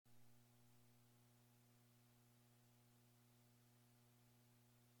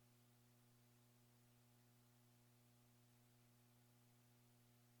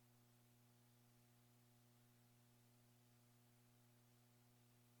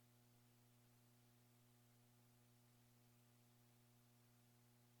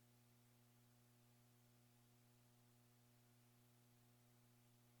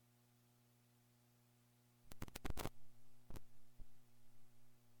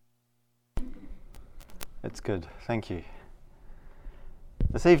It's good, thank you.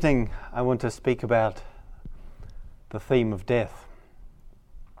 This evening I want to speak about the theme of death.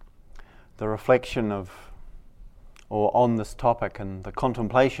 The reflection on this topic and the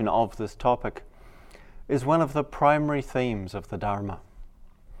contemplation of this topic is one of the primary themes of the Dharma.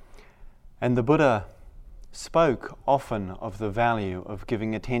 And the Buddha spoke often of the value of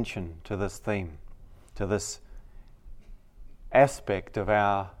giving attention to this theme, to this aspect of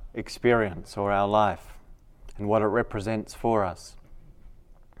our experience or our life, and what it represents for us.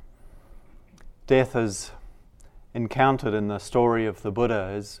 Death is encountered in the story of the Buddha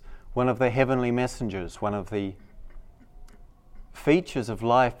as one of the heavenly messengers, one of the features of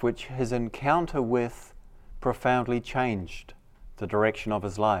life which his encounter with profoundly changed the direction of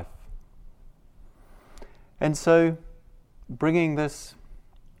his life. And so bringing this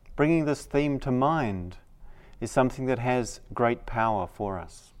theme to mind is something that has great power for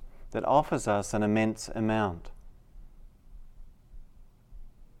us, that offers us an immense amount.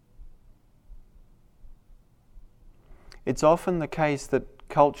 It's often the case that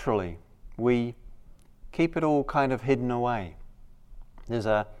culturally we keep it all kind of hidden away. There's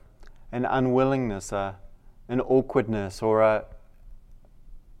an unwillingness, an awkwardness, or a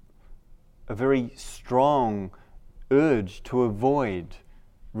very strong urge to avoid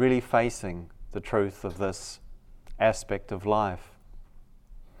really facing the truth of this aspect of life.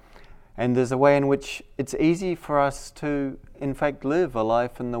 And there's a way in which it's easy for us to, in fact, live a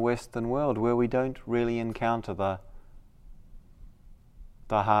life in the Western world where we don't really encounter the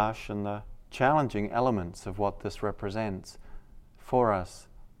harsh and the challenging elements of what this represents for us,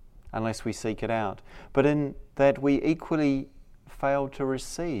 unless we seek it out. But in that we equally fail to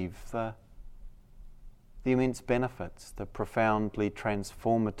receive the immense benefits, the profoundly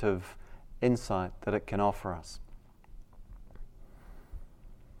transformative insight that it can offer us.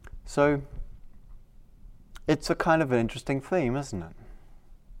 So, it's a kind of an interesting theme, isn't it?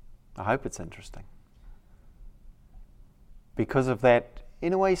 I hope it's interesting. Because of that,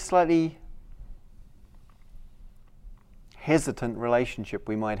 in a way, slightly hesitant relationship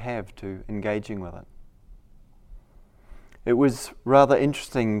we might have to engaging with it. It was rather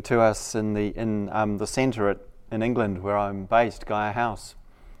interesting to us in the centre in England where I'm based, Gaia House.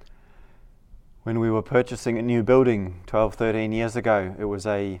 When we were purchasing a new building 12, 13 years ago,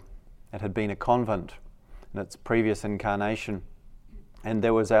 it had been a convent in its previous incarnation. And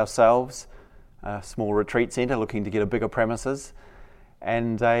there was ourselves, a small retreat centre looking to get a bigger premises,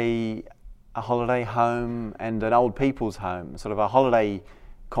 and a holiday home and an old people's home, sort of a holiday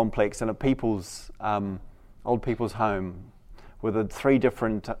complex and a old people's home with the three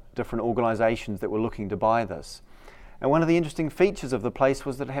different organisations that were looking to buy this. And one of the interesting features of the place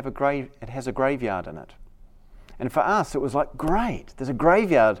was that it has a graveyard in it. And for us, it was like, great, there's a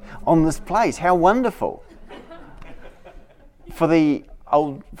graveyard on this place, how wonderful. For the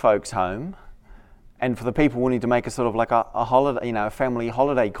old folks' home, and for the people wanting to make a sort of like a holiday, a family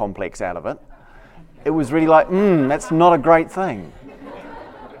holiday complex out of it, it was really like, that's not a great thing.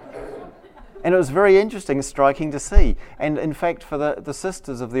 And it was very interesting, striking to see. And in fact, for the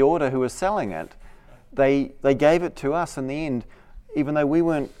sisters of the order who were selling it, they gave it to us in the end, even though we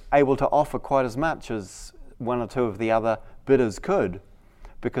weren't able to offer quite as much as one or two of the other bidders could,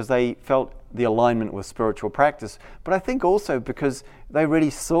 because they felt the alignment with spiritual practice. But I think also because they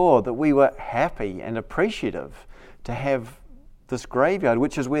really saw that we were happy and appreciative to have this graveyard,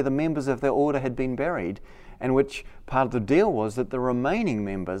 which is where the members of the order had been buried, and which part of the deal was that the remaining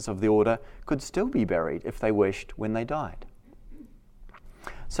members of the order could still be buried if they wished when they died.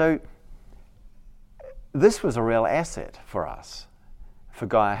 So this was a real asset for us, for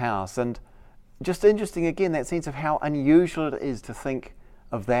Gaia House, and just interesting again, that sense of how unusual it is to think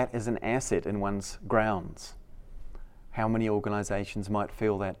of that as an asset in one's grounds. How many organisations might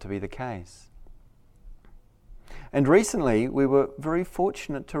feel that to be the case. And recently we were very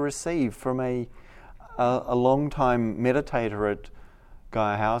fortunate to receive from a long-time meditator at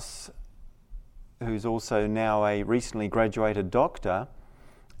Gaia House, who's also now a recently graduated doctor,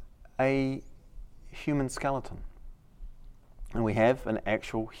 a human skeleton. And we have an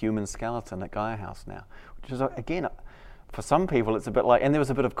actual human skeleton at Gaia House now, which is, again, for some people it's a bit like, and there was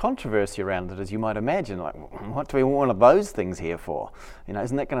a bit of controversy around it, as you might imagine, like, what do we want one of those things here for?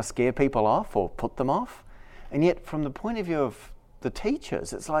 Isn't that going to scare people off or put them off? And yet, from the point of view of the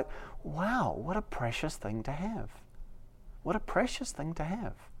teachers, it's like, wow, what a precious thing to have. What a precious thing to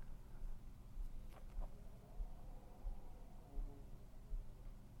have.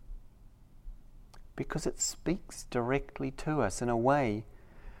 Because it speaks directly to us in a way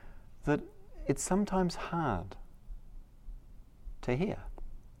that it's sometimes hard to hear.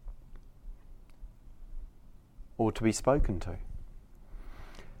 or to be spoken to.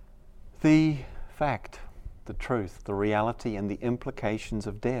 The fact, the truth, the reality and the implications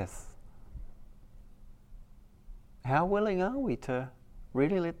of death. How willing are we to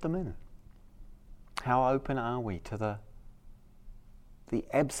really let them in? How open are we to the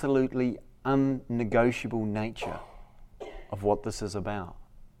absolutely unnegotiable nature of what this is about?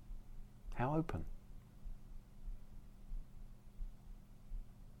 How open?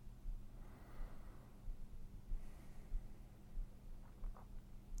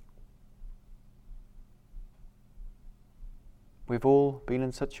 We've all been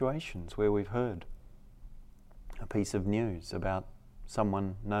in situations where we've heard a piece of news about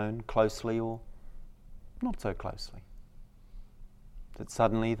someone known closely or not so closely, that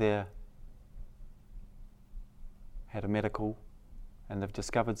suddenly they're had a medical and they've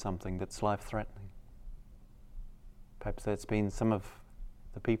discovered something that's life-threatening. Perhaps that's been some of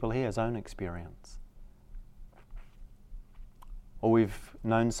the people here's own experience. Or we've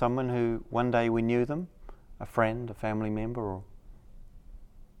known someone who one day we knew them, a friend, a family member, or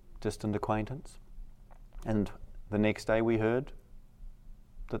distant acquaintance, and the next day we heard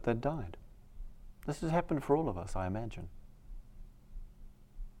that they'd died. This has happened for all of us, I imagine.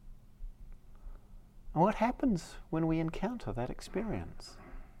 And what happens when we encounter that experience?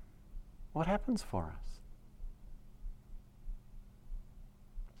 What happens for us?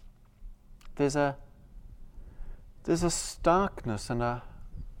 There's a starkness and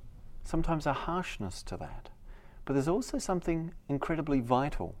sometimes a harshness to that, but there's also something incredibly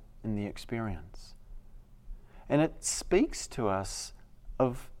vital in the experience. And it speaks to us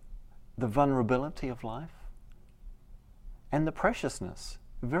of the vulnerability of life and the preciousness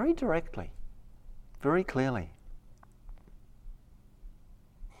very directly, very clearly.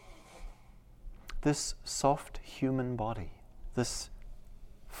 This soft human body, this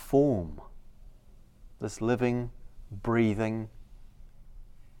form, this living, breathing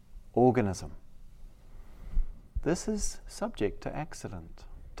organism, this is subject to accident,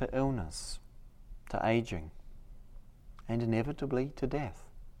 to illness, to aging, and inevitably to death.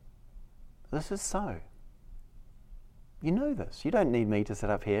 This is so. You know this. You don't need me to sit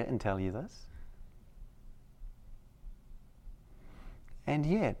up here and tell you this. And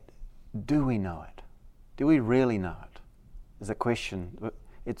yet, do we know it? Do we really know it? Is a question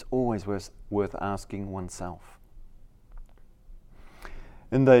it's always worth asking oneself.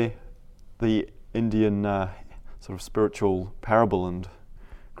 In the Indian sort of spiritual parable and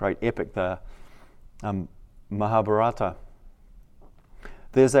great epic, the Mahabharata,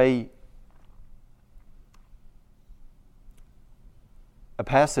 there's a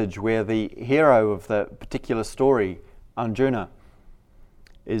passage where the hero of the particular story, Arjuna,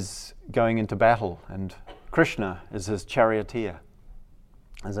 is going into battle and Krishna is his charioteer.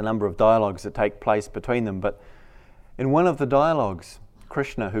 There's a number of dialogues that take place between them, but in one of the dialogues,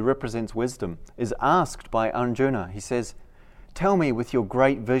 Krishna, who represents wisdom, is asked by Arjuna. He says, "Tell me with your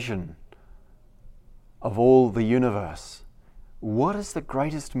great vision of all the universe, what is the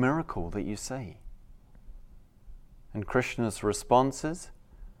greatest miracle that you see?" And Krishna's response is,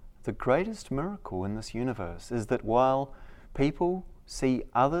 the greatest miracle in this universe is that while people see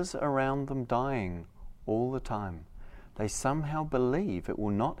others around them dying all the time, they somehow believe it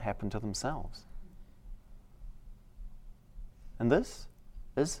will not happen to themselves. And this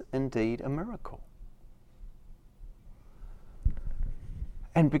is indeed a miracle.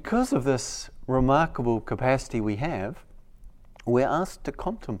 And because of this remarkable capacity we have, we're asked to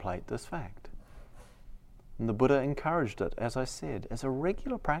contemplate this fact. And the Buddha encouraged it, as I said, as a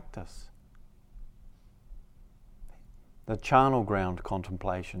regular practice. The charnel ground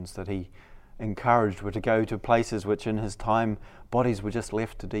contemplations that he encouraged were to go to places which in his time bodies were just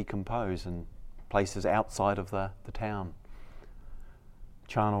left to decompose, and places outside of the town.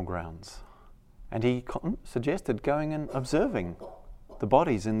 Charnel grounds. And he suggested going and observing the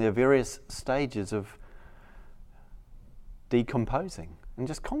bodies in their various stages of decomposing and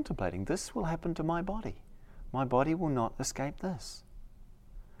just contemplating, this will happen to my body. My body will not escape this.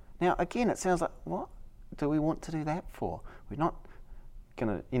 Now, again, it sounds like, what do we want to do that for? We're not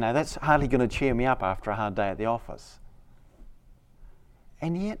going to, that's hardly going to cheer me up after a hard day at the office.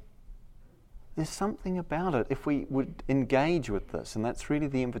 And yet, there's something about it if we would engage with this, and that's really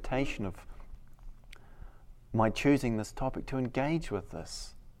the invitation of my choosing this topic, to engage with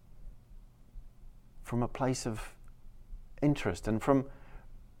this from a place of interest and from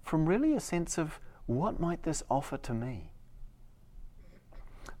really a sense of what might this offer to me.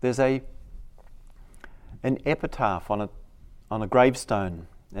 There's an epitaph on a gravestone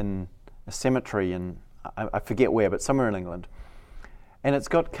in a cemetery in, I forget where, but somewhere in England. And it's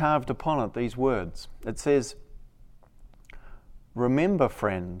got carved upon it these words. It says, Remember,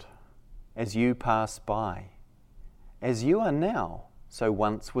 friend, as you pass by, as you are now, so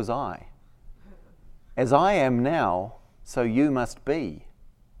once was I. As I am now, so you must be.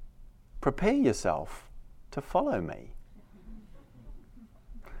 Prepare yourself to follow me.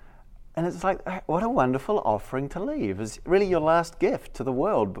 And it's like, what a wonderful offering to leave. It's really your last gift to the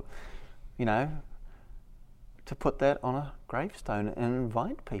world, to put that on a gravestone and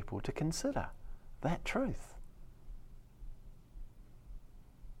invite people to consider that truth.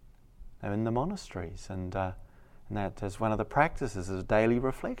 Now in the monasteries, and that as one of the practices is daily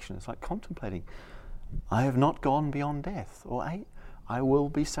reflection. It's like contemplating. I have not gone beyond death, or I will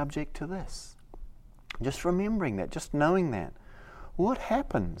be subject to this. Just remembering that, just knowing that. What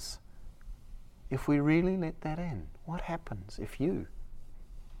happens if we really let that in? What happens if you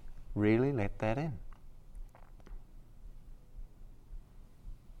really let that in?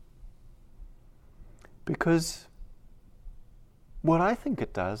 Because what I think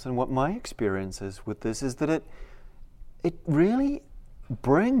it does, and what my experience is with this, is that it really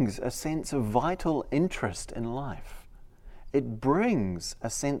brings a sense of vital interest in life. It brings a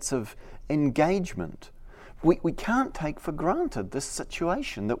sense of engagement. We can't take for granted this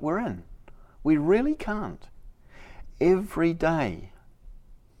situation that we're in. We really can't. Every day,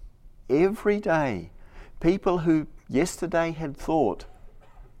 people who yesterday had thought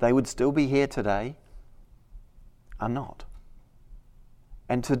they would still be here today are not.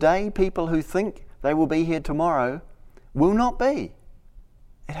 And today, people who think they will be here tomorrow will not be.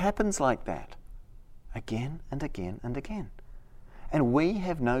 It happens like that, again and again and again. And we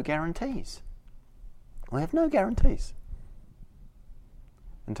have no guarantees. We have no guarantees.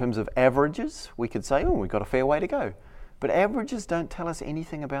 In terms of averages, we could say, we've got a fair way to go. But averages don't tell us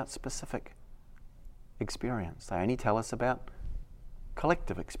anything about specific experience. They only tell us about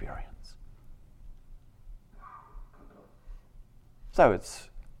collective experience. So it's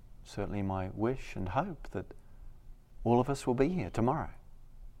certainly my wish and hope that all of us will be here tomorrow.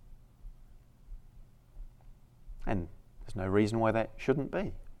 And there's no reason why that shouldn't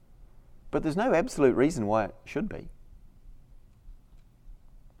be. But there's no absolute reason why it should be.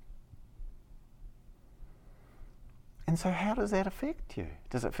 And so how does that affect you?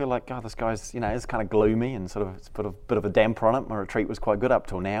 Does it feel like, this guy's, is kind of gloomy and sort of it's put a bit of a damper on it? My retreat was quite good up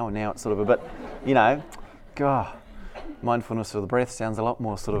till now, and now it's sort of a bit, mindfulness of the breath sounds a lot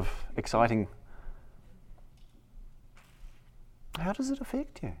more sort of exciting. How does it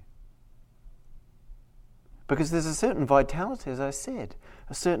affect you? Because there's a certain vitality, as I said,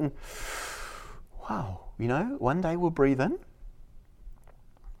 a certain, one day we'll breathe in,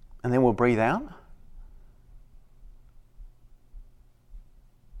 and then we'll breathe out.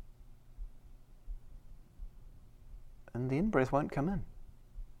 And the in-breath won't come in.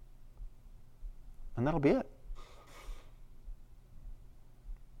 And that'll be it.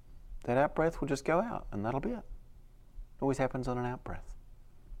 That out-breath will just go out, and that'll be it. It always happens on an out-breath.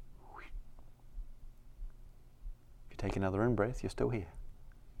 If you take another in-breath, you're still here.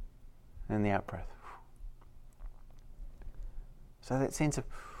 And the out-breath. So that sense of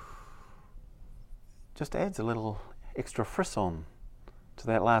just adds a little extra frisson to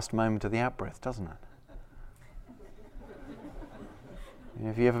that last moment of the out-breath, doesn't it?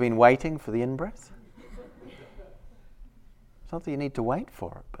 Have you ever been waiting for the in-breath? It's not that you need to wait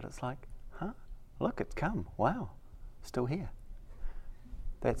for it, but it's like, look, it's come. Wow, still here.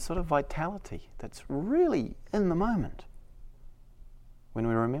 That sort of vitality that's really in the moment when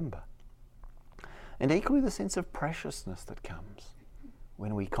we remember. And equally the sense of preciousness that comes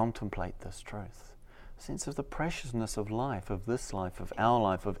when we contemplate this truth. A sense of the preciousness of life, of this life, of our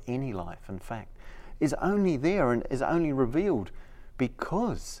life, of any life, in fact, is only there and is only revealed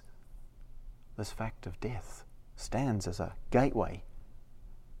because this fact of death stands as a gateway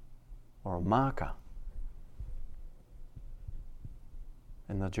or a marker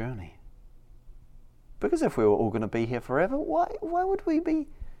in the journey. Because if we were all going to be here forever, why would we be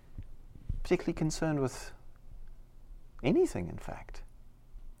particularly concerned with anything, in fact,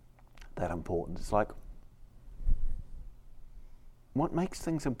 that important? It's like, what makes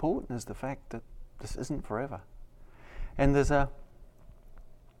things important is the fact that this isn't forever. And there's a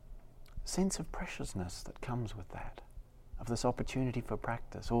sense of preciousness that comes with that, of this opportunity for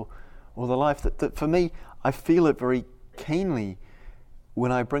practice, or the life that for me, I feel it very keenly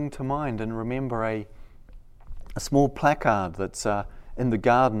when I bring to mind and remember a small placard that's in the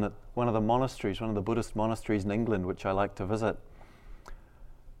garden at one of the monasteries, one of the Buddhist monasteries in England, which I like to visit.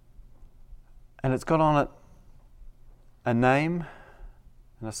 And it's got on it a name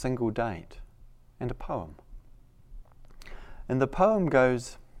and a single date and a poem. And the poem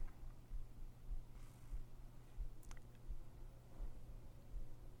goes,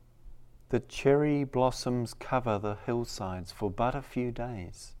 The cherry blossoms cover the hillsides for but a few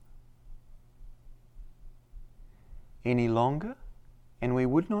days. Any longer, and we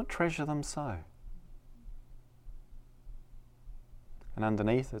would not treasure them so. And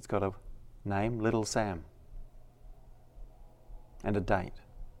underneath it's got a name, Little Sam, and a date,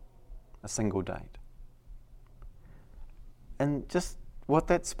 a single date. And just what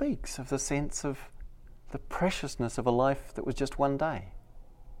that speaks of the sense of the preciousness of a life that was just one day.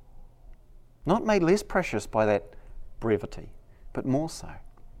 Not made less precious by that brevity, but more so.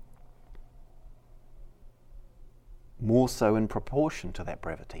 More so in proportion to that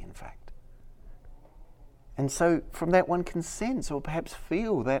brevity, in fact. And so from that one can sense or perhaps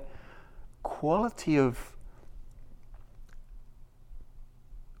feel that quality of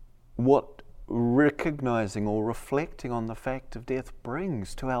what recognizing or reflecting on the fact of death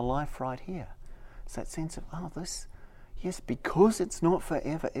brings to our life right here. It's that sense of, yes, because it's not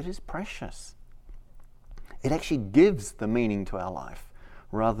forever, it is precious. It actually gives the meaning to our life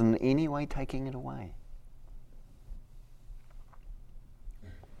rather than in any way taking it away.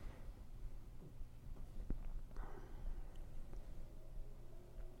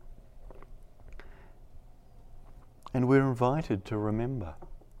 And we're invited to remember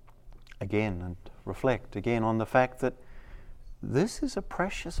again and reflect again on the fact that this is a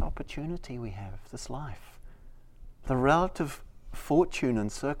precious opportunity we have, this life. The relative fortune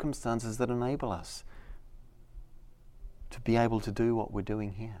and circumstances that enable us to be able to do what we're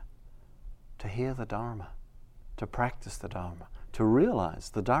doing here, to hear the Dharma, to practice the Dharma, to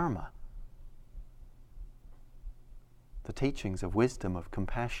realize the Dharma, the teachings of wisdom, of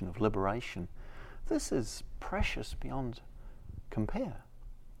compassion, of liberation. This is precious beyond compare.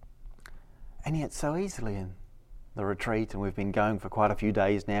 And yet so easily in the retreat, and we've been going for quite a few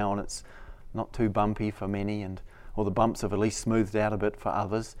days now, and it's not too bumpy for many, or the bumps have at least smoothed out a bit for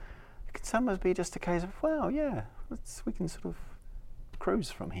others. It can sometimes be just a case of, we can sort of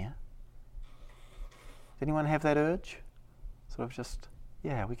cruise from here. Does anyone have that urge? Sort of just,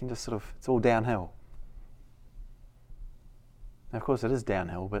 we can just it's all downhill. Now, of course, it is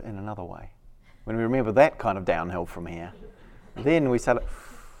downhill, but in another way. When we remember that kind of downhill from here, then we say,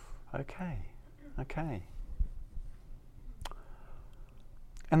 okay.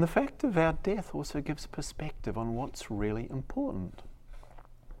 And the fact of our death also gives perspective on what's really important.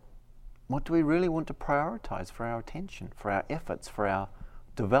 What do we really want to prioritize for our attention, for our efforts, for our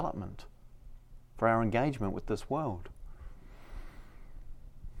development, for our engagement with this world?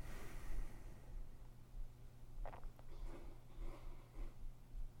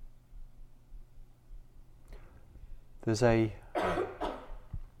 There's a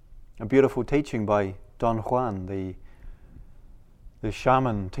beautiful teaching by Don Juan, the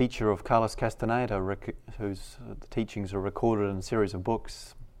shaman teacher of Carlos Castaneda, whose teachings are recorded in a series of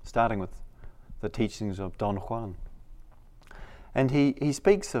books, starting with the teachings of Don Juan. And he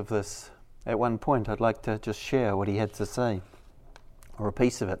speaks of this at one point. I'd like to just share what he had to say, or a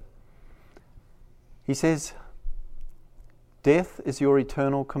piece of it. He says, "Death is your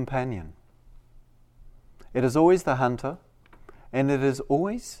eternal companion. It is always the hunter, and it is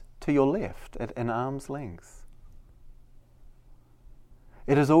always to your left at an arm's length.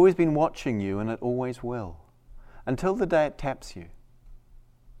 It has always been watching you, and it always will, until the day it taps you.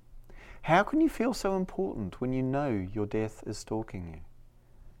 How can you feel so important when you know your death is stalking you?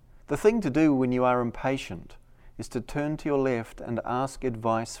 The thing to do when you are impatient is to turn to your left and ask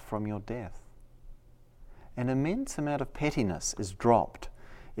advice from your death. An immense amount of pettiness is dropped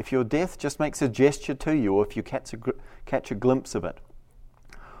if your death just makes a gesture to you, or if you catch a glimpse of it,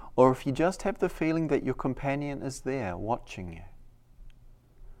 or if you just have the feeling that your companion is there watching you.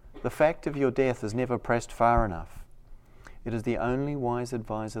 The fact of your death is never pressed far enough. It is the only wise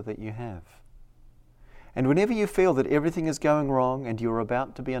advisor that you have. And whenever you feel that everything is going wrong and you are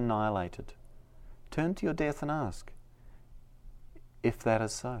about to be annihilated, turn to your death and ask if that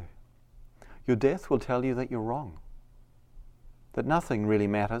is so. Your death will tell you that you're wrong, that nothing really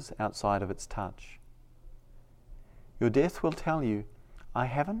matters outside of its touch. Your death will tell you, I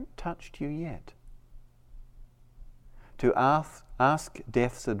haven't touched you yet. To ask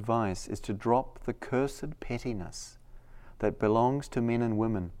death's advice is to drop the cursed pettiness that belongs to men and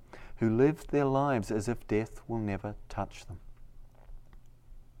women who live their lives as if death will never touch them.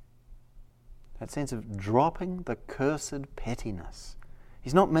 That sense of dropping the cursed pettiness.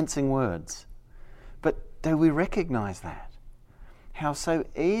 He's not mincing words. But do we recognize that? How so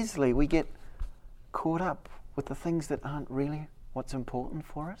easily we get caught up with the things that aren't really what's important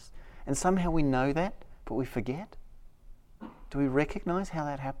for us. And somehow we know that, but we forget. Do we recognize how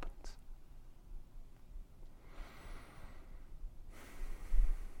that happens?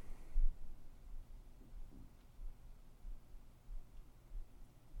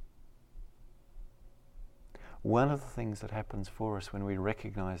 one of the things that happens for us when we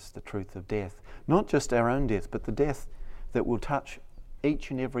recognize the truth of death, not just our own death, but the death that will touch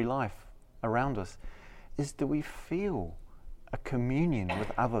each and every life around us, is that we feel a communion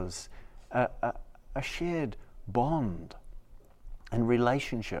with others, a shared bond and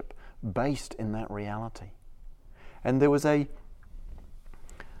relationship based in that reality. And there was a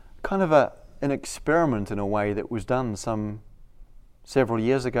kind of an experiment in a way that was done several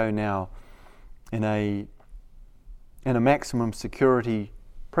years ago now in a maximum security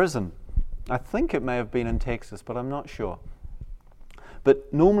prison. I think it may have been in Texas, but I'm not sure.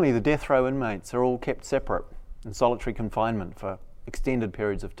 But normally the death row inmates are all kept separate in solitary confinement for extended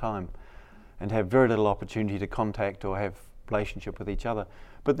periods of time and have very little opportunity to contact or have relationship with each other.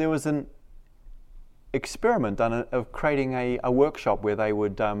 But there was an experiment done of creating a workshop where they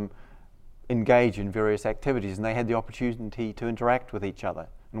would engage in various activities, and they had the opportunity to interact with each other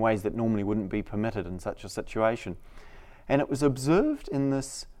in ways that normally wouldn't be permitted in such a situation. And it was observed in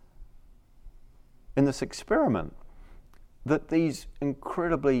this experiment that these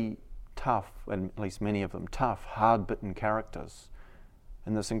incredibly tough, and at least many of them tough, hard-bitten characters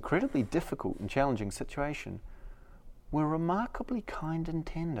in this incredibly difficult and challenging situation were remarkably kind and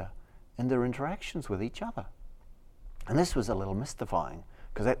tender in their interactions with each other. And this was a little mystifying,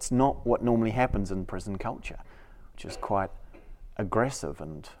 because that's not what normally happens in prison culture, which is quite aggressive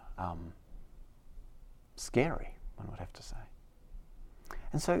and scary, one would have to say.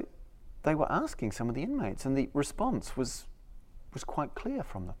 And so they were asking some of the inmates, and the response was quite clear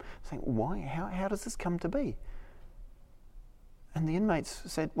from them, saying, why, how does this come to be? And the inmates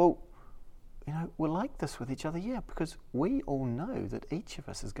said, well, we're like this with each other, because we all know that each of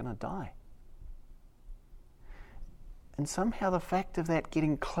us is going to die. And somehow the fact of that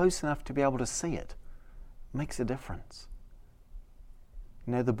getting close enough to be able to see it makes a difference.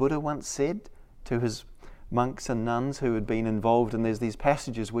 The Buddha once said to his monks and nuns who had been involved, and there's these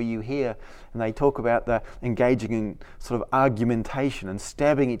passages where you hear, and they talk about the engaging in sort of argumentation and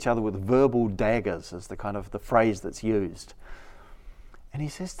stabbing each other with verbal daggers, is the kind of the phrase that's used. And he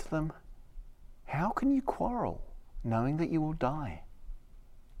says to them, how can you quarrel knowing that you will die?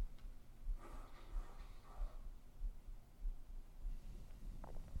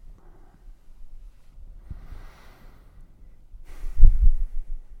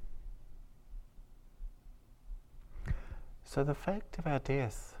 So the fact of our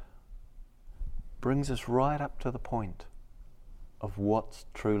death brings us right up to the point of what's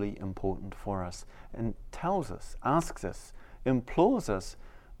truly important for us, and tells us, asks us, implores us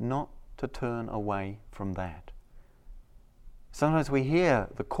not to turn away from that. Sometimes we hear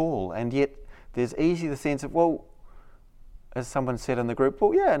the call, and yet there's easily the sense of, well, as someone said in the group,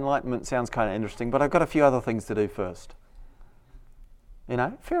 well, yeah, enlightenment sounds kind of interesting, but I've got a few other things to do first.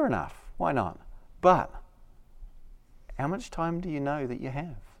 Fair enough, why not? But how much time do you know that you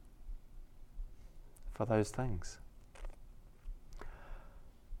have for those things?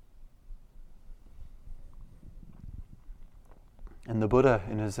 And the Buddha,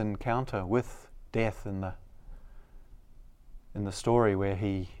 in his encounter with death in the story where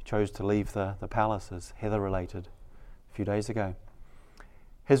he chose to leave the palace, as Heather related a few days ago,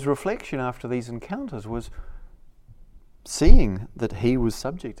 his reflection after these encounters was seeing that he was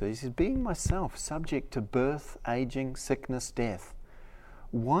subject to, he says, being myself subject to birth, aging, sickness, death,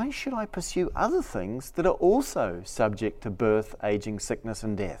 why should I pursue other things that are also subject to birth, aging, sickness,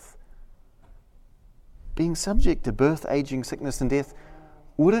 and death? Being subject to birth, aging, sickness, and death,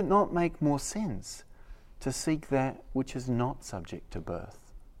 would it not make more sense to seek that which is not subject to birth,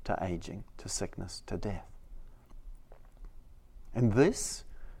 to aging, to sickness, to death? And this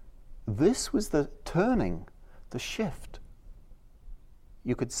was the turning, the shift,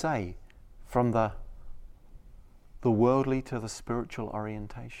 you could say, from the worldly to the spiritual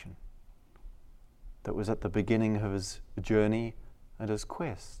orientation that was at the beginning of his journey and his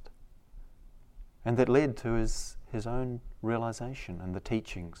quest, and that led to his own realization and the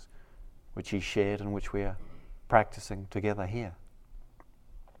teachings which he shared and which we are practicing together here.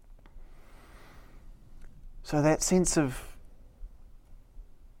 So that sense of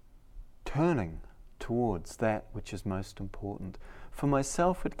turning towards that which is most important. For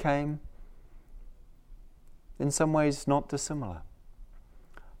myself, it came in some ways not dissimilar.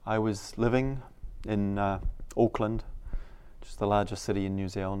 I was living in Auckland, just the largest city in New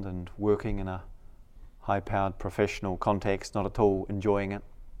Zealand, and working in a high-powered professional context, not at all enjoying it.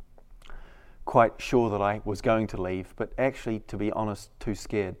 Quite sure that I was going to leave, but actually, to be honest, too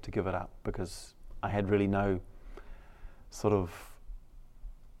scared to give it up, because I had really no sort of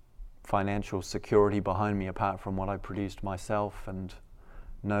financial security behind me apart from what I produced myself, and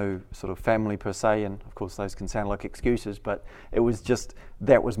no sort of family per se, and of course those can sound like excuses, but it was just,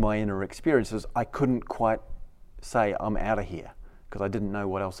 that was my inner experiences. I couldn't quite say I'm out of here because I didn't know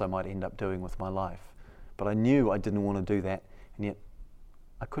what else I might end up doing with my life. But I knew I didn't want to do that, and yet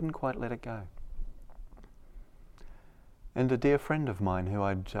I couldn't quite let it go. And a dear friend of mine who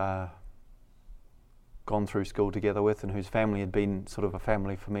I'd gone through school together with, and whose family had been sort of a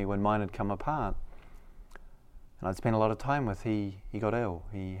family for me when mine had come apart, and I'd spent a lot of time with, he got ill.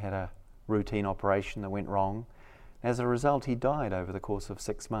 He had a routine operation that went wrong. As a result, he died over the course of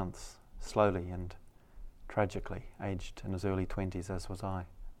 6 months, slowly and tragically, aged in his early 20s, as was I.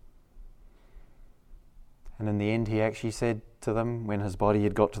 And in the end, he actually said to them, when his body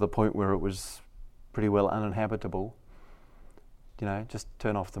had got to the point where it was pretty well uninhabitable, just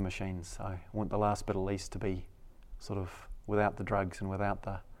turn off the machines. I want the last bit at least to be sort of without the drugs and without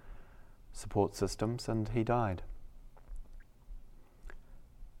the support systems, and he died.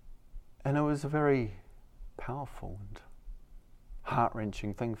 And it was a very powerful and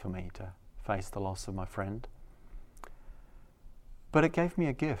heart-wrenching thing for me to face the loss of my friend. But it gave me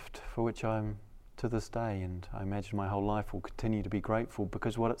a gift for which I'm to this day, and I imagine my whole life will continue to be grateful,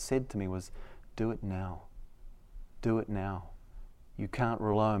 because what it said to me was, do it now. Do it now. You can't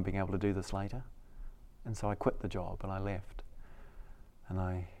rely on being able to do this later. And so I quit the job and I left. And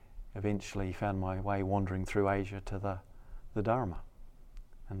I eventually found my way wandering through Asia to the Dharma.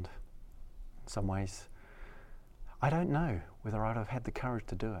 And in some ways, I don't know whether I'd have had the courage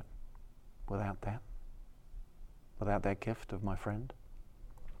to do it without that gift of my friend.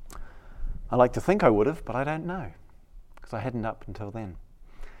 I like to think I would have, but I don't know, because I hadn't up until then.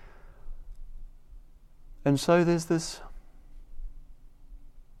 And so there's this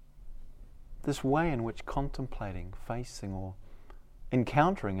way in which contemplating, facing, or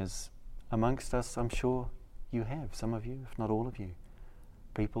encountering is amongst us. I'm sure you have, some of you, if not all of you,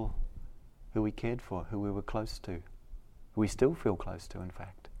 people who we cared for, who we were close to, who we still feel close to, in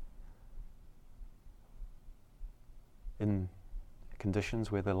fact, in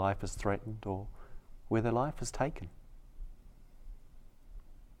conditions where their life is threatened or where their life is taken.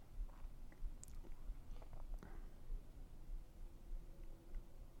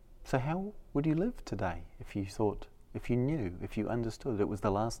 So how would you live today if you knew, if you understood it was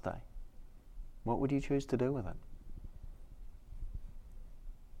the last day? What would you choose to do with it?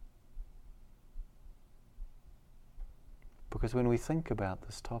 Because when we think about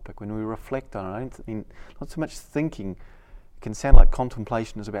this topic, when we reflect on it, I don't mean not so much thinking. It can sound like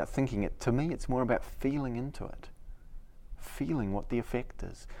contemplation is about thinking it. To me, it's more about feeling into it, feeling what the effect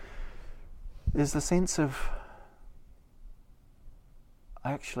is. There's the sense of,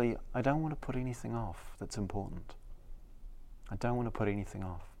 I don't want to put anything off that's important. I don't want to put anything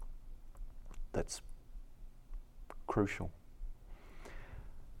off that's crucial.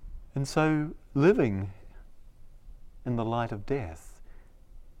 And so living in the light of death,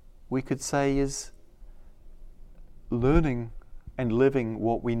 we could say, is learning and living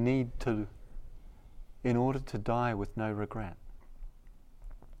what we need to in order to die with no regret.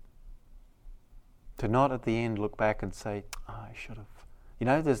 To not at the end look back and say, I should have.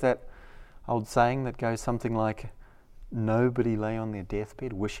 There's that old saying that goes something like, nobody lay on their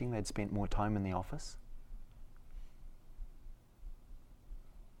deathbed wishing they'd spent more time in the office.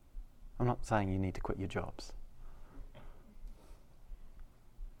 I'm not saying you need to quit your jobs.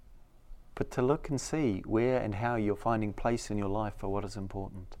 But to look and see where and how you're finding place in your life for what is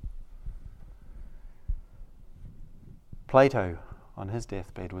important. Plato, on his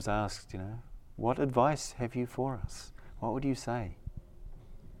deathbed, was asked, what advice have you for us? What would you say?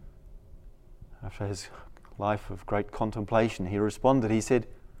 After his life of great contemplation, he responded, he said,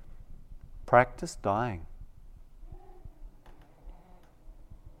 practice dying.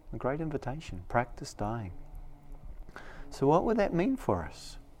 A great invitation, practice dying. So what would that mean for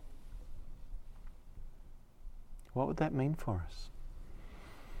us? What would that mean for us?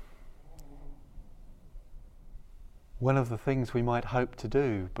 One of the things we might hope to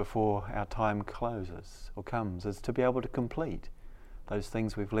do before our time closes or comes is to be able to complete those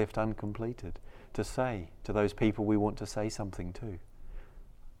things we've left uncompleted, to say to those people we want to say something to,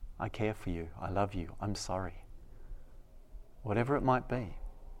 I care for you, I love you, I'm sorry. Whatever it might be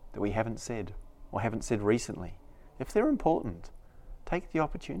that we haven't said or haven't said recently, if they're important, take the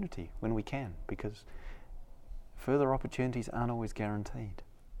opportunity when we can, because further opportunities aren't always guaranteed.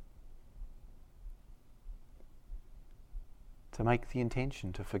 To make the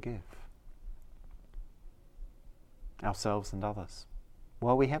intention to forgive ourselves and others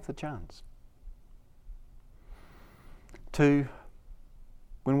while we have the chance. To,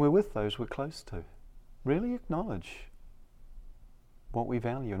 when we're with those we're close to, really acknowledge what we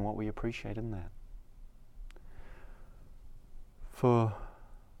value and what we appreciate in that. For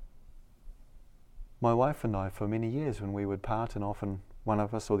my wife and I, for many years, when we would part, and often one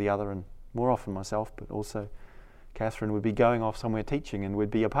of us or the other, and more often myself, but also Catherine, would be going off somewhere teaching, and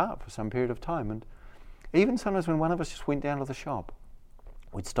we'd be apart for some period of time. And even sometimes when one of us just went down to the shop,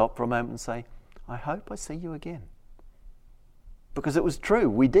 we'd stop for a moment and say, I hope I see you again. Because it was true,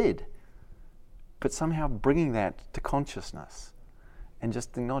 we did. But somehow bringing that to consciousness and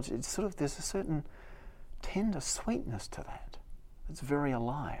just acknowledge, it's sort of, there's a certain tender sweetness to that. It's very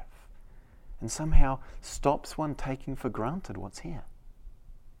alive. And somehow stops one taking for granted what's here.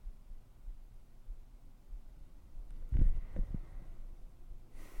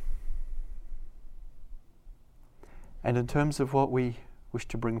 And in terms of what we wish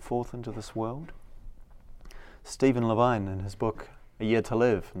to bring forth into this world, Stephen Levine, in his book A Year to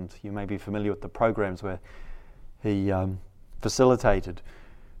Live, and you may be familiar with the programs where he facilitated,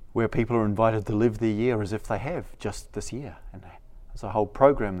 where people are invited to live their year as if they have just this year. And there's a whole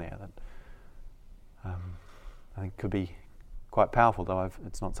program there that I think could be quite powerful, though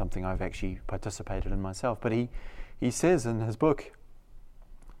it's not something I've actually participated in myself. But he says in his book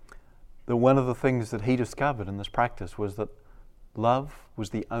that one of the things that he discovered in this practice was that love was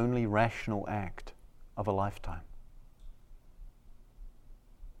the only rational act of a lifetime.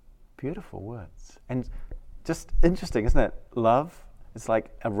 Beautiful words. And just interesting, isn't it? Love is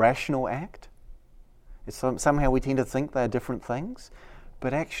like a rational act. It's somehow we tend to think they're different things,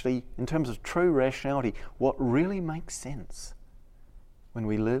 but actually, in terms of true rationality, what really makes sense when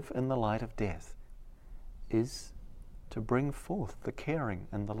we live in the light of death is to bring forth the caring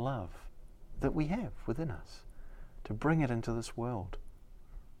and the love that we have within us, to bring it into this world,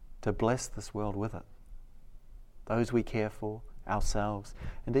 to bless this world with it. Those we care for, ourselves,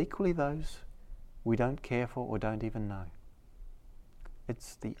 and equally those we don't care for or don't even know.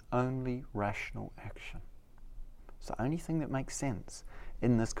 It's the only rational action. It's the only thing that makes sense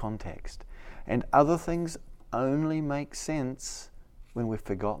in this context. And other things only make sense when we've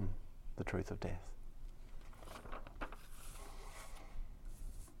forgotten the truth of death.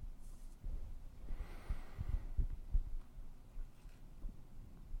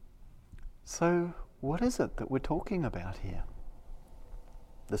 So, what is it that we're talking about here?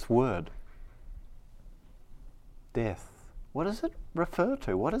 This word, death. What does it refer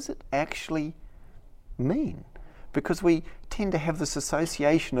to? What does it actually mean? Because we tend to have this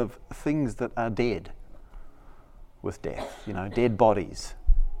association of things that are dead with death, dead bodies,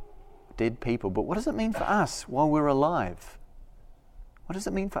 dead people. But what does it mean for us while we're alive? What does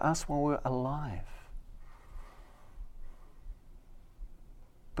it mean for us while we're alive?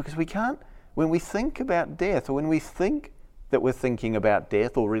 Because we can't, when we think about death, or when we think that we're thinking about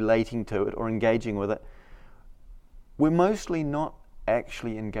death or relating to it or engaging with it, we're mostly not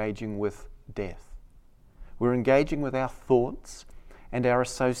actually engaging with death. We're engaging with our thoughts and our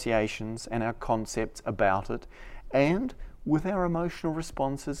associations and our concepts about it, and with our emotional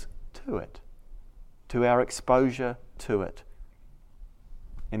responses to it, to our exposure to it,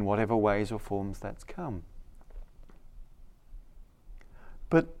 in whatever ways or forms that's come.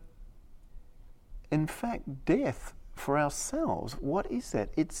 But in fact, death for ourselves, what is that?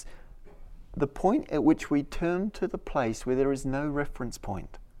 It's the point at which we turn to the place where there is no reference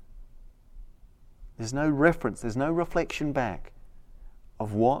point. There's no reference, there's no reflection back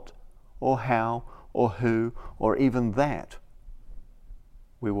of what or how or who or even that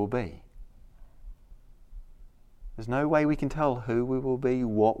we will be. There's no way we can tell who we will be,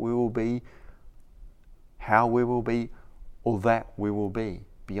 what we will be, how we will be, or that we will be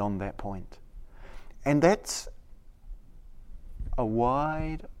beyond that point. And that's a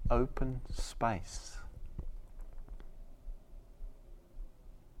wide open space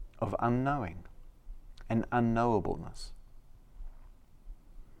of unknowing and unknowableness.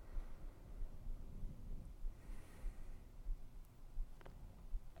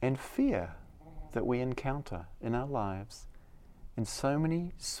 And fear that we encounter in our lives in so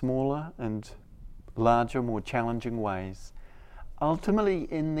many smaller and larger, more challenging ways, ultimately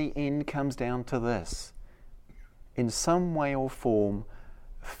in the end comes down to this. In some way or form,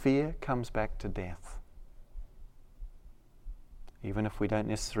 fear comes back to death. Even if we don't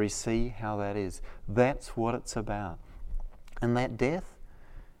necessarily see how that is. That's what it's about. And that death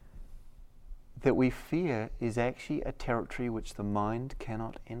that we fear is actually a territory which the mind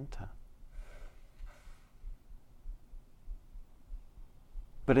cannot enter.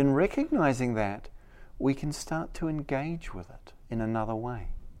 But in recognizing that, we can start to engage with it in another way.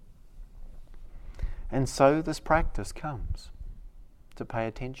 And so this practice comes to pay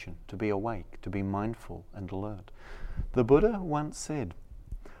attention, to be awake, to be mindful and alert. The Buddha once said,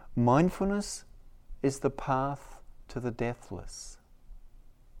 mindfulness is the path to the deathless.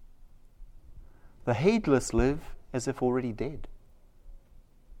 The heedless live as if already dead.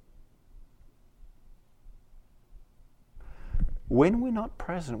 When we're not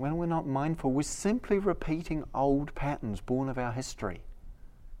present, when we're not mindful, we're simply repeating old patterns born of our history.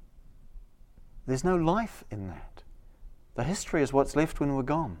 There's no life in that. The history is what's left when we're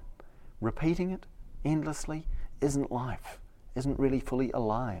gone. Repeating it endlessly isn't life, isn't really fully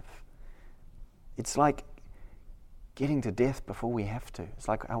alive. It's like getting to death before we have to. It's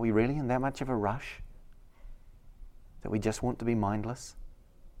like, are we really in that much of a rush that we just want to be mindless?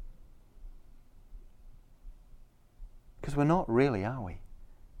 Because we're not really, are we?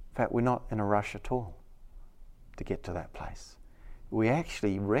 In fact, we're not in a rush at all to get to that place. We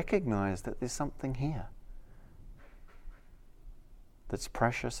actually recognize that there's something here that's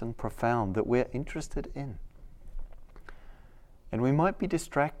precious and profound that we're interested in. And we might be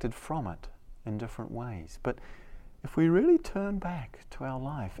distracted from it in different ways. But if we really turn back to our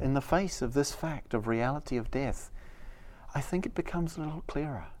life in the face of this fact of reality of death, I think it becomes a little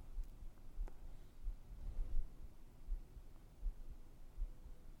clearer.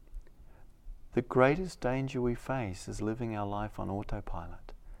 The greatest danger we face is living our life on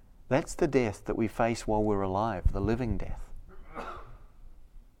autopilot. That's the death that we face while we're alive, the living death.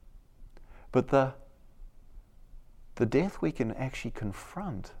 But the death we can actually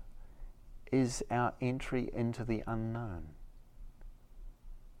confront is our entry into the unknown.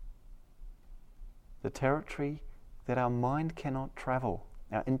 The territory that our mind cannot travel,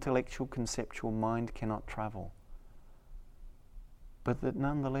 our intellectual, conceptual mind cannot travel, but that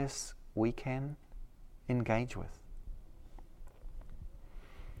nonetheless we can engage with.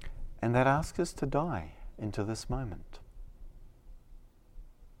 And that asks us to die into this moment.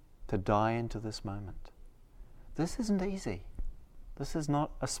 To die into this moment. This isn't easy. This is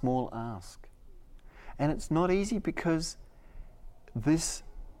not a small ask. And it's not easy because this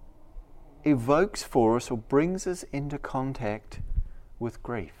evokes for us or brings us into contact with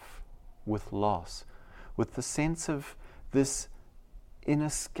grief, with loss, with the sense of this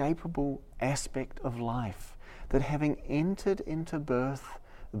inescapable aspect of life, that having entered into birth,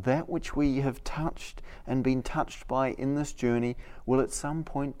 that which we have touched and been touched by in this journey will at some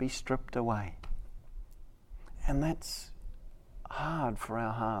point be stripped away. And that's hard for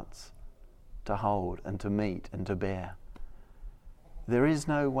our hearts to hold and to meet and to bear. There is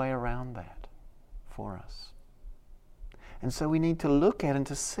no way around that for us. And so we need to look at and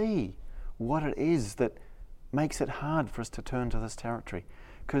to see what it is that makes it hard for us to turn to this territory.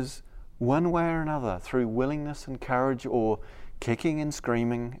 Because one way or another, through willingness and courage or kicking and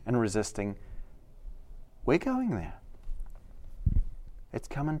screaming and resisting, we're going there. It's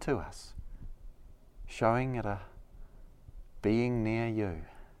coming to us, showing at a being near you,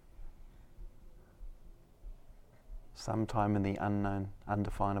 sometime in the unknown,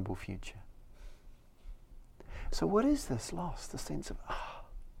 undefinable future. So what is this loss? The sense of,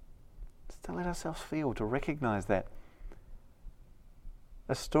 just to let ourselves feel, to recognize that.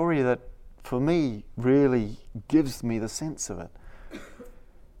 A story that, for me, really gives me the sense of it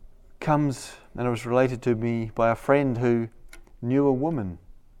comes, and it was related to me by a friend who knew a woman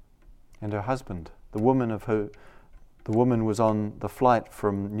and her husband. The woman was on the flight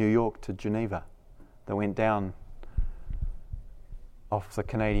from New York to Geneva that went down off the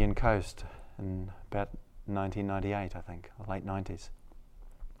Canadian coast in about 1998, I think, or late 90s.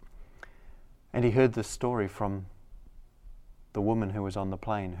 And he heard this story from the woman who was on the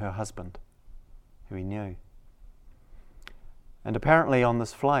plane, her husband, who he knew. And apparently on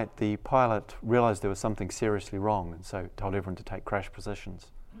this flight, the pilot realized there was something seriously wrong, and so told everyone to take crash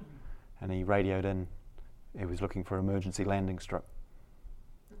positions. And he radioed in. He was looking for an emergency landing strip.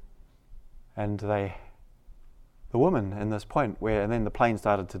 And the woman in this point and then the plane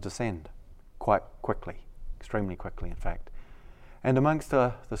started to descend quite quickly, extremely quickly in fact. And amongst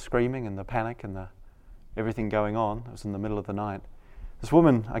the screaming and the panic and everything going on, it was in the middle of the night, this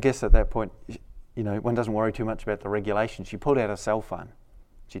woman, I guess at that point, one doesn't worry too much about the regulations. She pulled out her cell phone.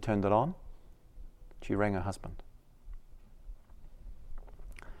 She turned it on. She rang her husband.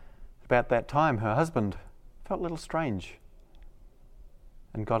 About that time, her husband felt a little strange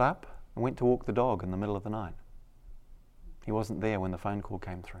and got up and went to walk the dog in the middle of the night. He wasn't there when the phone call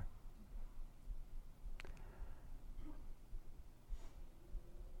came through.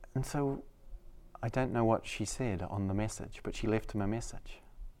 And so I don't know what she said on the message, but she left him a message.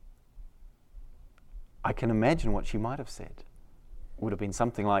 I can imagine what she might have said. It would have been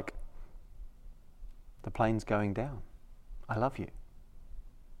something like, "The plane's going down. I love you."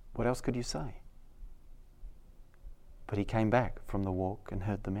 What else could you say? But he came back from the walk and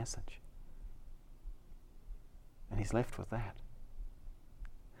heard the message. And he's left with that.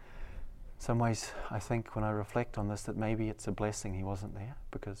 In some ways, I think when I reflect on this, that maybe it's a blessing he wasn't there,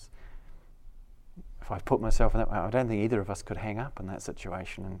 because if I put myself in that way, I don't think either of us could hang up in that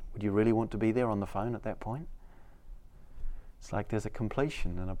situation. And would you really want to be there on the phone at that point? It's like there's a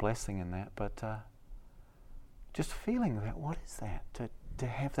completion and a blessing in that, but just feeling that, what is that? To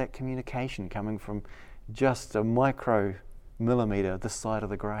have that communication coming from just a micro-millimetre this side of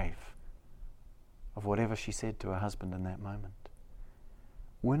the grave of whatever she said to her husband in that moment.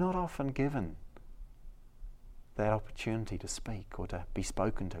 We're not often given that opportunity to speak or to be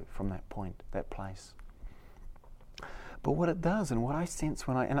spoken to from that point, that place. But what it does, and what I sense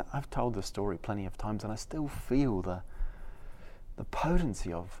and I've told this story plenty of times, and I still feel the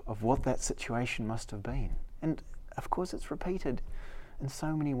potency of what that situation must have been. And of course it's repeated in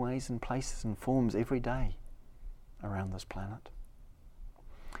so many ways and places and forms every day around this planet.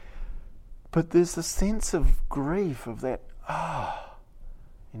 But there's a sense of grief, of that,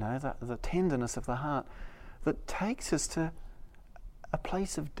 the tenderness of the heart that takes us to a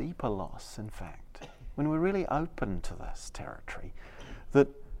place of deeper loss, in fact, when we're really open to this territory,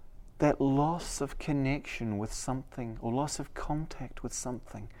 that loss of connection with something, or loss of contact with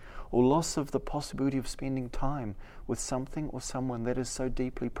something, or loss of the possibility of spending time with something or someone that is so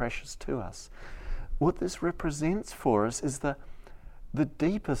deeply precious to us. What this represents for us is the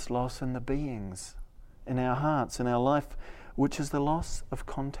deepest loss in the beings, in our hearts, in our life, which is the loss of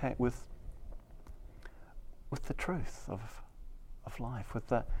contact with the truth of life, with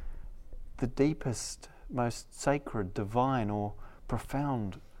the deepest, most sacred, divine, or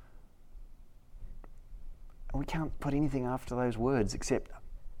profound. We can't put anything after those words except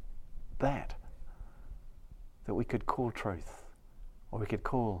that we could call truth, or we could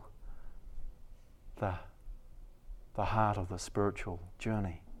call the heart of the spiritual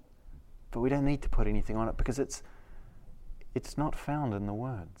journey. But we don't need to put anything on it, because it's not found in the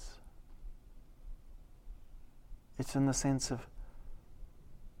words. It's in the sense of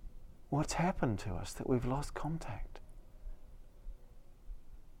what's happened to us, that we've lost contact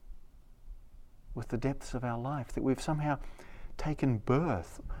with the depths of our life, that we've somehow taken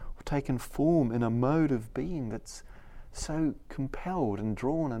birth or taken form in a mode of being that's so compelled and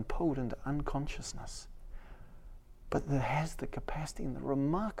drawn and pulled into unconsciousness, but that has the capacity, and the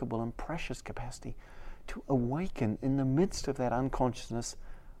remarkable and precious capacity, to awaken in the midst of that unconsciousness,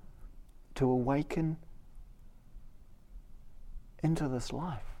 to awaken into this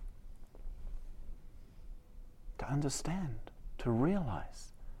life, to understand, to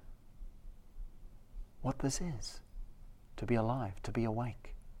realize what this is, to be alive, to be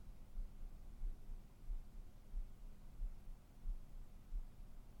awake.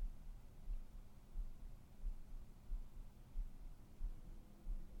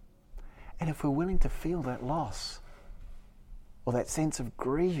 And if we're willing to feel that loss, or that sense of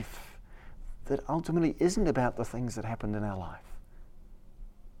grief that ultimately isn't about the things that happened in our life,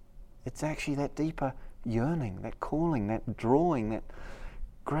 it's actually that deeper yearning, that calling, that drawing, that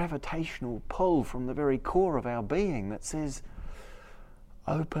gravitational pull from the very core of our being that says,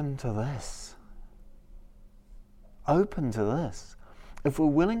 open to this. Open to this. If we're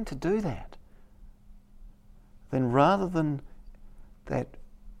willing to do that, then rather than that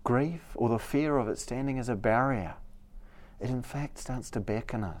grief or the fear of it standing as a barrier, it in fact starts to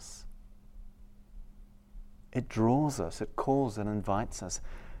beckon us. It draws us, it calls and invites us,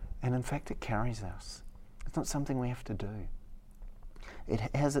 and in fact it carries us. It's not something we have to do.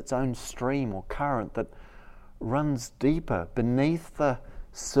 It has its own stream or current that runs deeper beneath the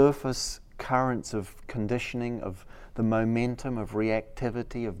surface currents of conditioning, of the momentum, of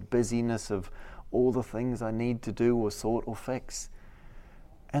reactivity, of busyness, of all the things I need to do or sort or fix.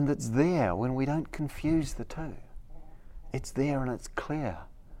 And it's there when we don't confuse the two. It's there, and it's clear,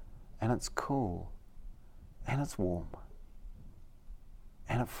 and it's cool, and it's warm,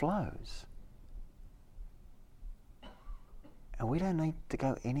 and it flows. And we don't need to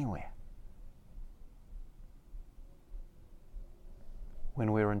go anywhere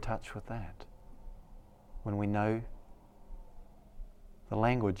when we're in touch with that, when we know the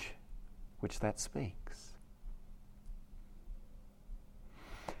language which that speaks.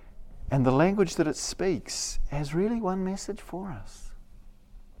 And the language that it speaks has really one message for us.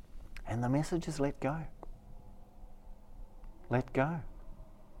 And the message is let go. Let go.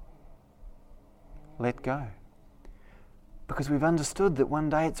 Let go. Because we've understood that one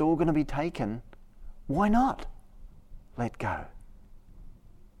day it's all going to be taken. Why not let go?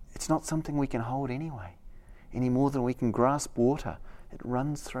 It's not something we can hold anyway, any more than we can grasp water. It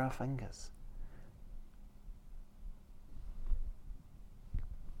runs through our fingers.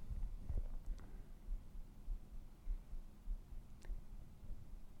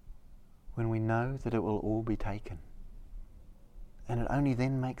 when we know that it will all be taken. And it only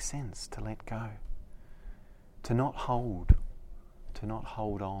then makes sense to let go, to not hold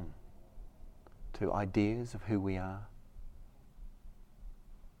on to ideas of who we are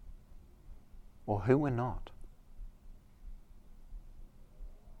or who we're not.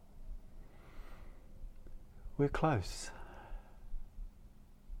 We're close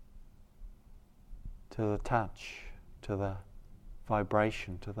to the touch, to the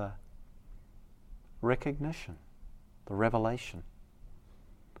vibration, to the recognition, the revelation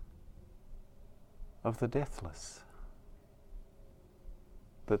of the deathless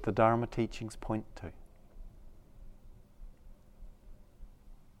that the Dharma teachings point to.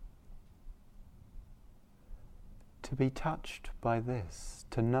 To be touched by this,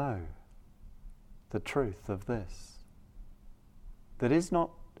 to know the truth of this, that is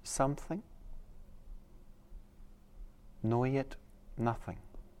not something, nor yet nothing,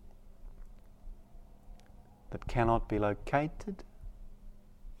 that cannot be located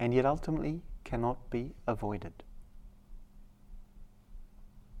and yet ultimately cannot be avoided.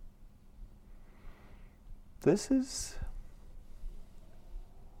 This is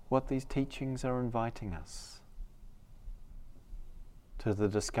what these teachings are inviting us to the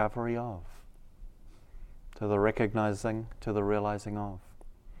discovery of, to the recognizing, to the realizing of.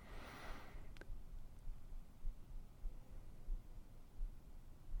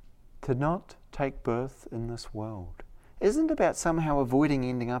 To not take birth in this world isn't about somehow avoiding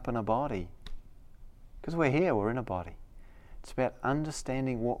ending up in a body, because we're here, we're in a body. It's about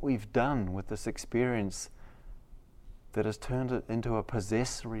understanding what we've done with this experience that has turned it into a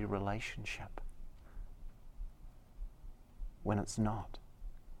possessory relationship when it's not.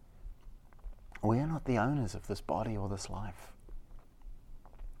 We are not the owners of this body or this life.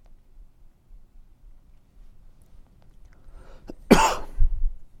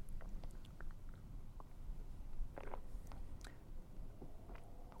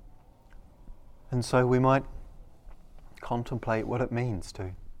 And so we might contemplate what it means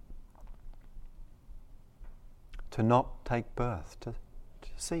to not take birth, to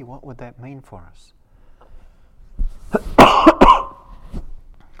see what would that mean for us.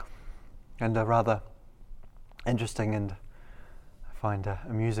 And a rather interesting and I find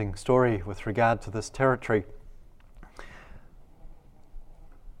amusing story with regard to this territory.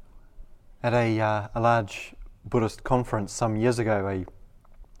 At a large Buddhist conference some years ago,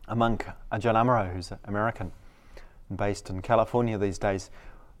 a monk, Ajahn Amaro, who's American and based in California these days,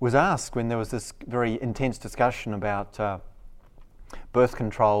 was asked when there was this very intense discussion about birth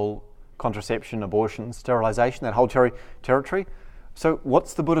control, contraception, abortion, sterilization, that whole territory. So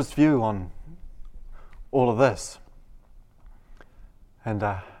what's the Buddhist view on all of this? And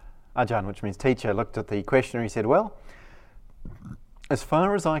Ajahn, which means teacher, looked at the questioner and he said, well, as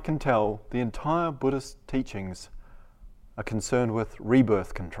far as I can tell, the entire Buddhist teachings are concerned with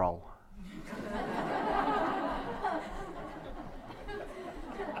rebirth control.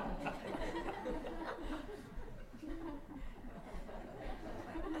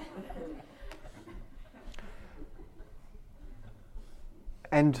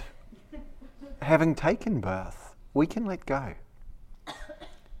 And having taken birth, we can let go.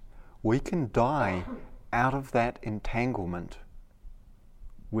 We can die out of that entanglement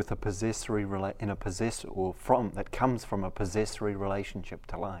with a possessory that comes from a possessory relationship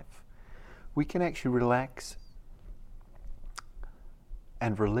to life. We can actually relax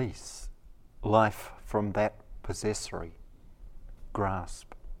and release life from that possessory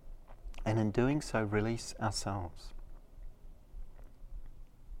grasp, and in doing so release ourselves.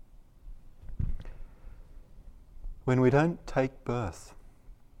 When we don't take birth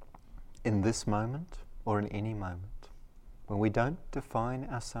in this moment or in any moment, when we don't define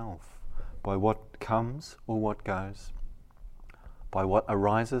ourselves by what comes or what goes, by what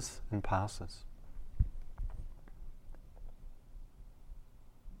arises and passes,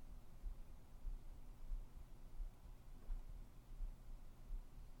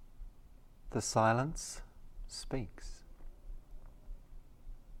 the silence speaks.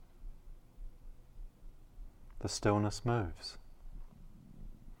 The stillness moves.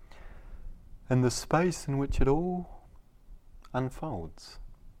 And the space in which it all unfolds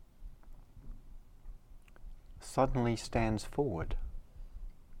suddenly stands forward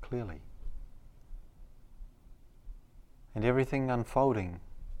clearly. And everything unfolding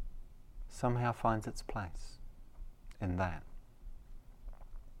somehow finds its place in that.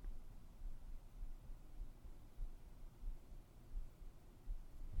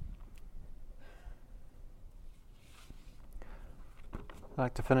 I'd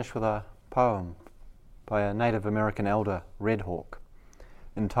like to finish with a poem by a Native American elder, Red Hawk,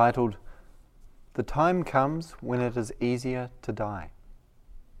 entitled The time comes when it is easier to die.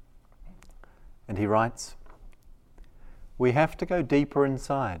 And he writes, we have to go deeper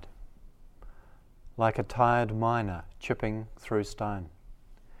inside, like a tired miner chipping through stone.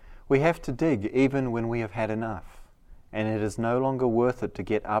 We have to dig even when we have had enough, and it is no longer worth it to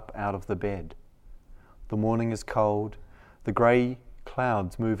get up out of the bed. The morning is cold, the grey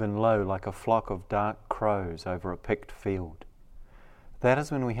clouds move in low like a flock of dark crows over a picked field. That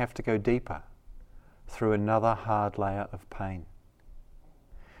is when we have to go deeper, through another hard layer of pain.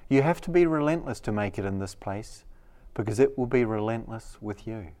 You have to be relentless to make it in this place, because it will be relentless with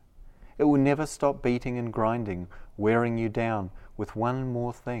you. It will never stop beating and grinding, wearing you down with one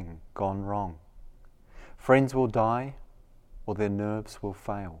more thing gone wrong. Friends will die, or their nerves will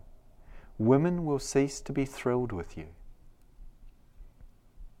fail. Women will cease to be thrilled with you.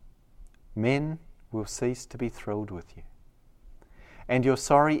 Men will cease to be thrilled with you. And your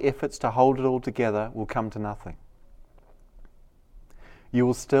sorry efforts to hold it all together will come to nothing. You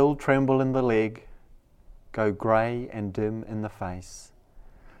will still tremble in the leg, go grey and dim in the face,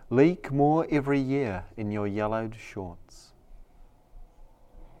 leak more every year in your yellowed shorts.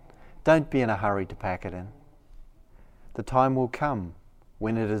 Don't be in a hurry to pack it in. The time will come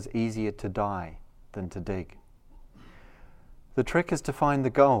when it is easier to die than to dig. The trick is to find the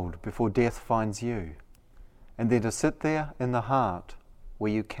gold before death finds you, and then to sit there in the heart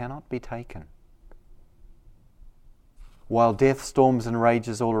where you cannot be taken. While death storms and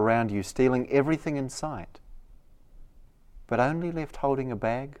rages all around you, stealing everything in sight, but only left holding a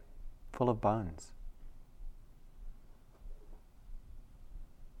bag full of bones.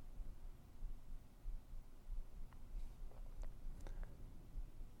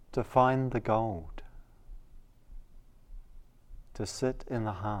 To find the gold, to sit in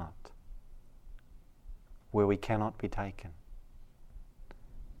the heart where we cannot be taken,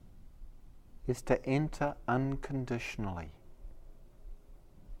 is to enter unconditionally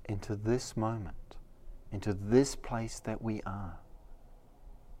into this moment, into this place that we are,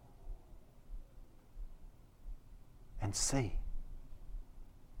 and see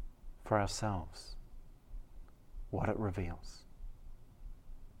for ourselves what it reveals.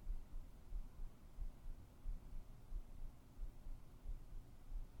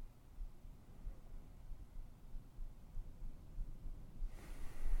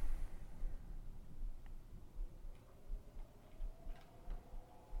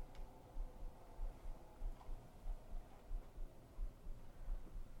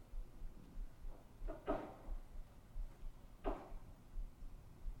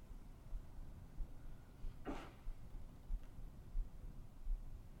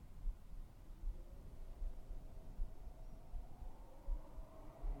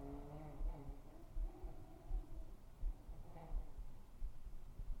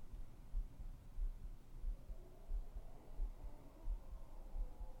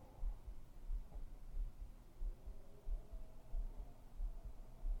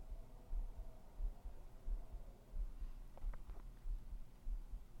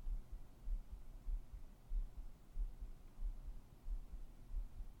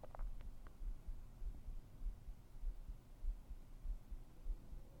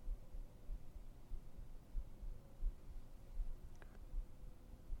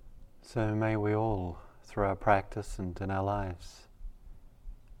 So may we all, through our practice and in our lives,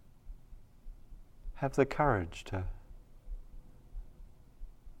 have the courage to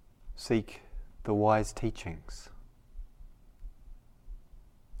seek the wise teachings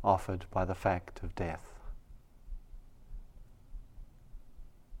offered by the fact of death.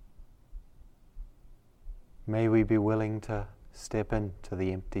 May we be willing to step into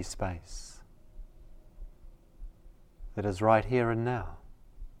the empty space that is right here and now,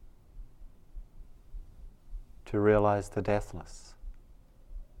 to realize the deathless,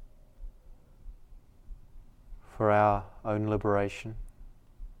 for our own liberation,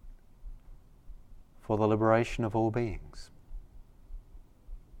 for the liberation of all beings.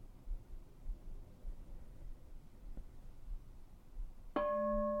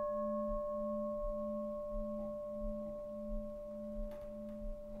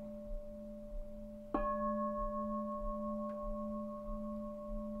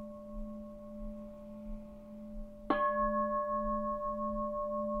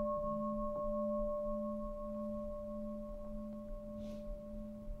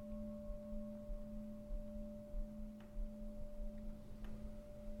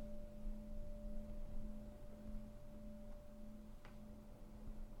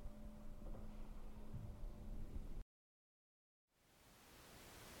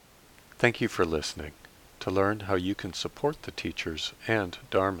 Thank you for listening. To learn how you can support the teachers and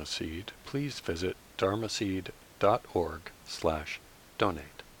Dharma Seed, please visit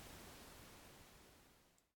dharmaseed.org/donate.